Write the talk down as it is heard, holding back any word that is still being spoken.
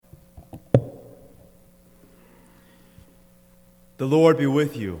The Lord be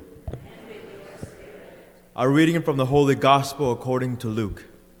with you. And with your spirit. A reading from the Holy Gospel according to Luke.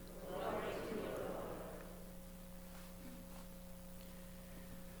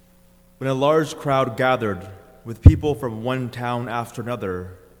 When a large crowd gathered, with people from one town after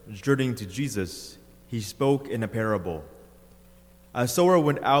another, journeying to Jesus, he spoke in a parable. A sower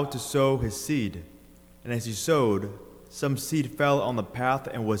went out to sow his seed, and as he sowed, some seed fell on the path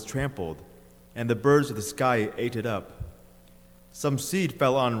and was trampled, and the birds of the sky ate it up. Some seed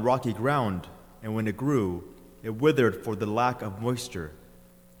fell on rocky ground, and when it grew, it withered for the lack of moisture.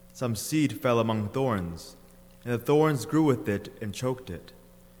 Some seed fell among thorns, and the thorns grew with it and choked it.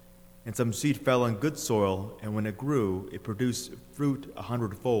 And some seed fell on good soil, and when it grew, it produced fruit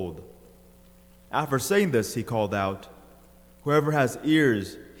 100-fold. After saying this, he called out, "Whoever has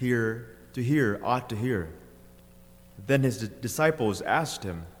ears to hear ought to hear." Then his disciples asked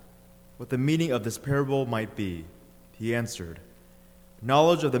him what the meaning of this parable might be. He answered,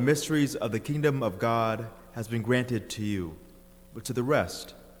 "Knowledge of the mysteries of the kingdom of God has been granted to you, but to the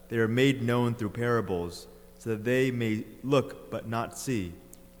rest they are made known through parables, so that they may look but not see,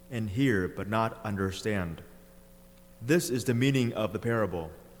 and hear but not understand. This is the meaning of the parable.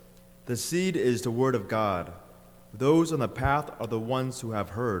 The seed is the word of God. Those on the path are the ones who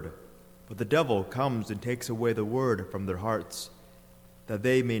have heard, but the devil comes and takes away the word from their hearts, that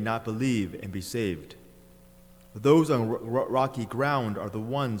they may not believe and be saved. Those on rocky ground are the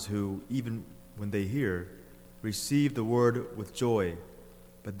ones who, even when they hear, receive the word with joy,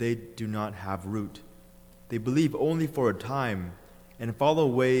 but they do not have root. They believe only for a time and fall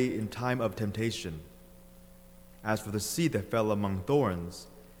away in time of temptation. As for the seed that fell among thorns,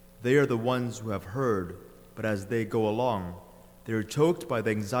 they are the ones who have heard, but as they go along, they are choked by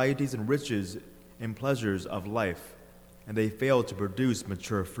the anxieties and riches and pleasures of life, and they fail to produce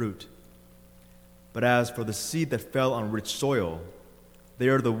mature fruit. But as for the seed that fell on rich soil, they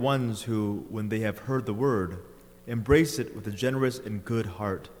are the ones who, when they have heard the word, embrace it with a generous and good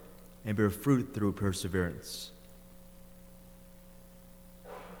heart, and bear fruit through perseverance."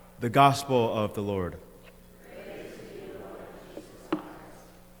 The Gospel of the Lord. Praise to you, Lord Jesus Christ.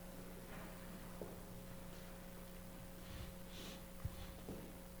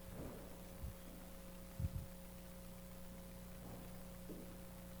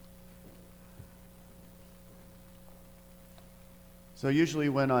 So usually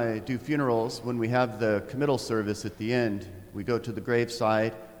when I do funerals, when we have the committal service at the end, we go to the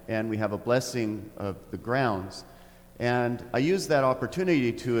graveside and we have a blessing of the grounds. And I use that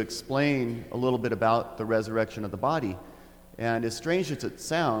opportunity to explain a little bit about the resurrection of the body. And as strange as it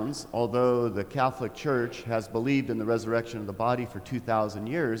sounds, although the Catholic Church has believed in the resurrection of the body for 2,000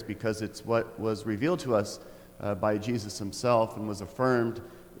 years, because it's what was revealed to us by Jesus himself and was affirmed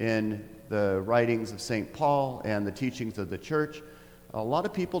in the writings of St. Paul and the teachings of the church, a lot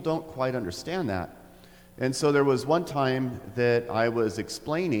of people don't quite understand that. And so there was one time that I was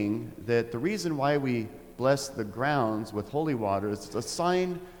explaining that the reason why we bless the grounds with holy water is a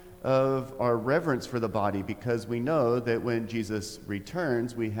sign of our reverence for the body, because we know that when Jesus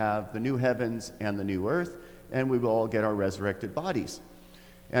returns, we have the new heavens and the new earth, and we will all get our resurrected bodies.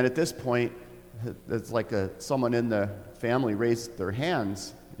 And at this point, it's like someone in the family raised their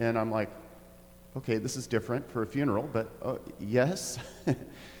hands, and I'm like, okay, this is different for a funeral, but yes.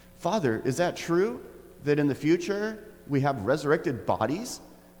 Father, is that true, that in the future we have resurrected bodies?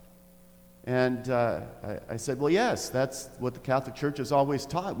 And I said, well, yes, that's what the Catholic Church has always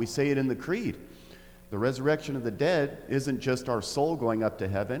taught. We say it in the Creed. The resurrection of the dead isn't just our soul going up to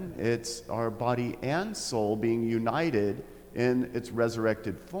heaven, it's our body and soul being united in its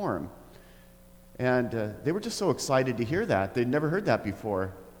resurrected form. And they were just so excited to hear that. They'd never heard that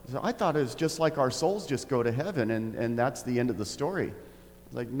before. So I thought it was just like our souls just go to heaven and that's the end of the story.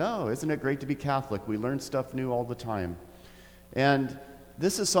 Like, no, isn't it great to be Catholic? We learn stuff new all the time. And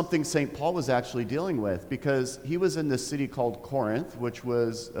this is something St. Paul was actually dealing with, because he was in this city called Corinth, which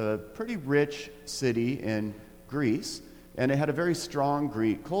was a pretty rich city in Greece, and it had a very strong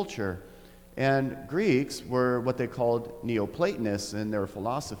Greek culture. And Greeks were what they called Neoplatonists in their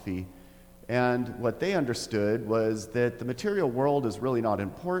philosophy. And what they understood was that the material world is really not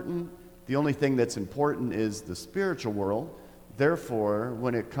important. The only thing that's important is the spiritual world. Therefore,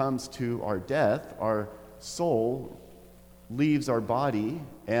 when it comes to our death, our soul leaves our body,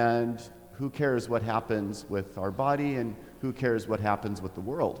 and who cares what happens with our body, and who cares what happens with the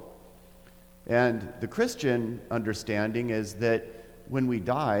world? And the Christian understanding is that when we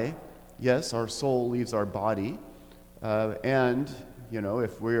die, yes, our soul leaves our body, and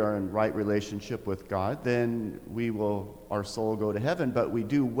if we are in right relationship with God, then our soul go to heaven. But we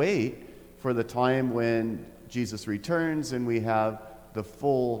do wait for the time when Jesus returns and we have the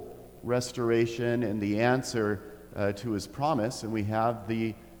full restoration and the answer to his promise, and we have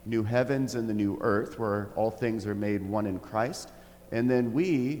the new heavens and the new earth where all things are made one in Christ, and then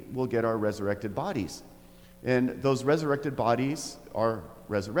we will get our resurrected bodies. And those resurrected bodies are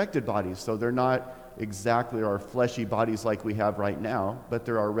resurrected bodies, so they're not exactly our fleshy bodies like we have right now, but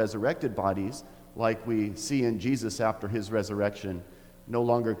they're our resurrected bodies like we see in Jesus after his resurrection, no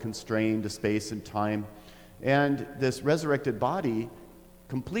longer constrained to space and time. And this resurrected body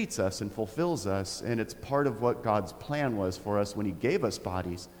completes us and fulfills us, and it's part of what God's plan was for us when he gave us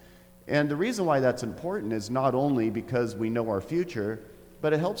bodies. And the reason why that's important is not only because we know our future,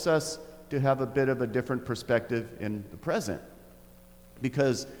 but it helps us to have a bit of a different perspective in the present.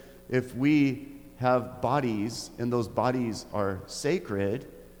 Because if we have bodies and those bodies are sacred,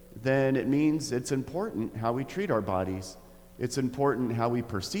 then it means it's important how we treat our bodies. It's important how we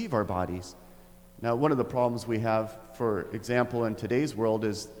perceive our bodies. Now, one of the problems we have, for example, in today's world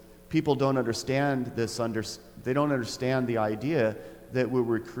is people don't understand this. They don't understand the idea that we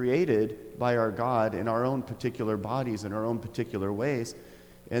were created by our God in our own particular bodies, in our own particular ways,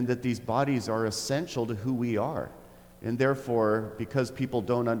 and that these bodies are essential to who we are. And therefore, because people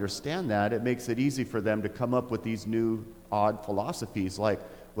don't understand that, it makes it easy for them to come up with these new odd philosophies like,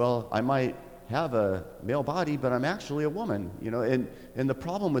 well, I might have a male body, but I'm actually a woman, and the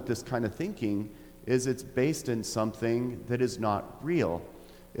problem with this kind of thinking is it's based in something that is not real.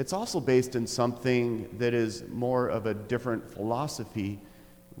 It's also based in something that is more of a different philosophy,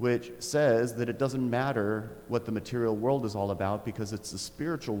 which says that it doesn't matter what the material world is all about because it's the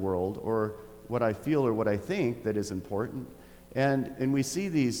spiritual world or what I feel or what I think that is important. And we see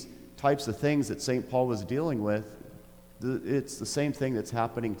these types of things that St. Paul was dealing with. It's the same thing that's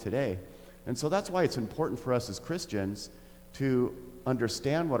happening today. And so that's why it's important for us as Christians to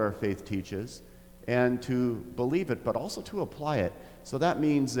understand what our faith teaches and to believe it, but also to apply it. So that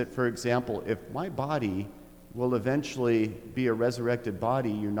means that, for example, if my body will eventually be a resurrected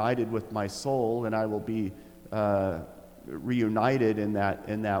body united with my soul, and I will be reunited in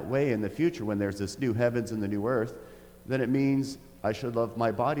that way in the future when there's this new heavens and the new earth, then it means I should love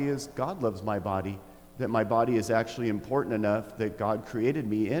my body as God loves my body, that my body is actually important enough that God created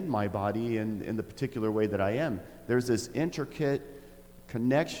me in my body in the particular way that I am. There's this intricate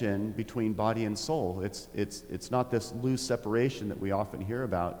connection between body and soul. It's not this loose separation that we often hear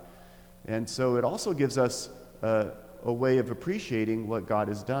about. And so it also gives us a way of appreciating what God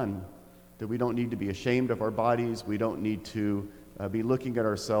has done, that we don't need to be ashamed of our bodies. We don't need to be looking at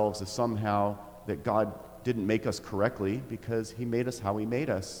ourselves as somehow that God didn't make us correctly, because he made us how he made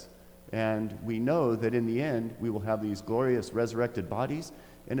us. And we know that in the end, we will have these glorious resurrected bodies,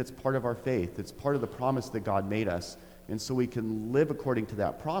 and it's part of our faith. It's part of the promise that God made us. And so we can live according to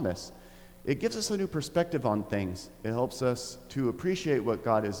that promise. It gives us a new perspective on things. It helps us to appreciate what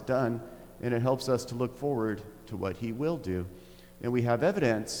God has done, and it helps us to look forward to what he will do. And we have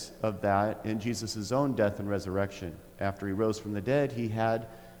evidence of that in Jesus' own death and resurrection. After he rose from the dead, he had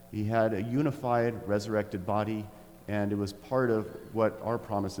a unified, resurrected body, and it was part of what our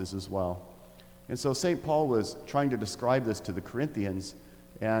promise is as well. And so St. Paul was trying to describe this to the Corinthians,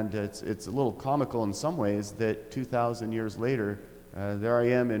 and it's a little comical in some ways that 2,000 years later, there I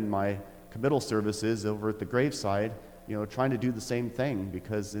am in my committal services over at the graveside, trying to do the same thing,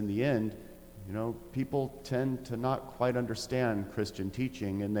 because in the end, people tend to not quite understand Christian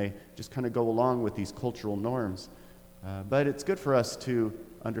teaching, and they just kind of go along with these cultural norms. But it's good for us to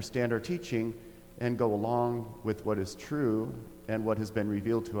understand our teaching and go along with what is true and what has been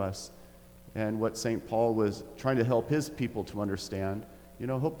revealed to us, and what St. Paul was trying to help his people to understand.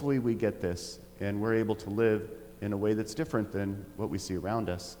 Hopefully we get this, and we're able to live in a way that's different than what we see around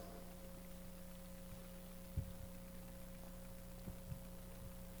us.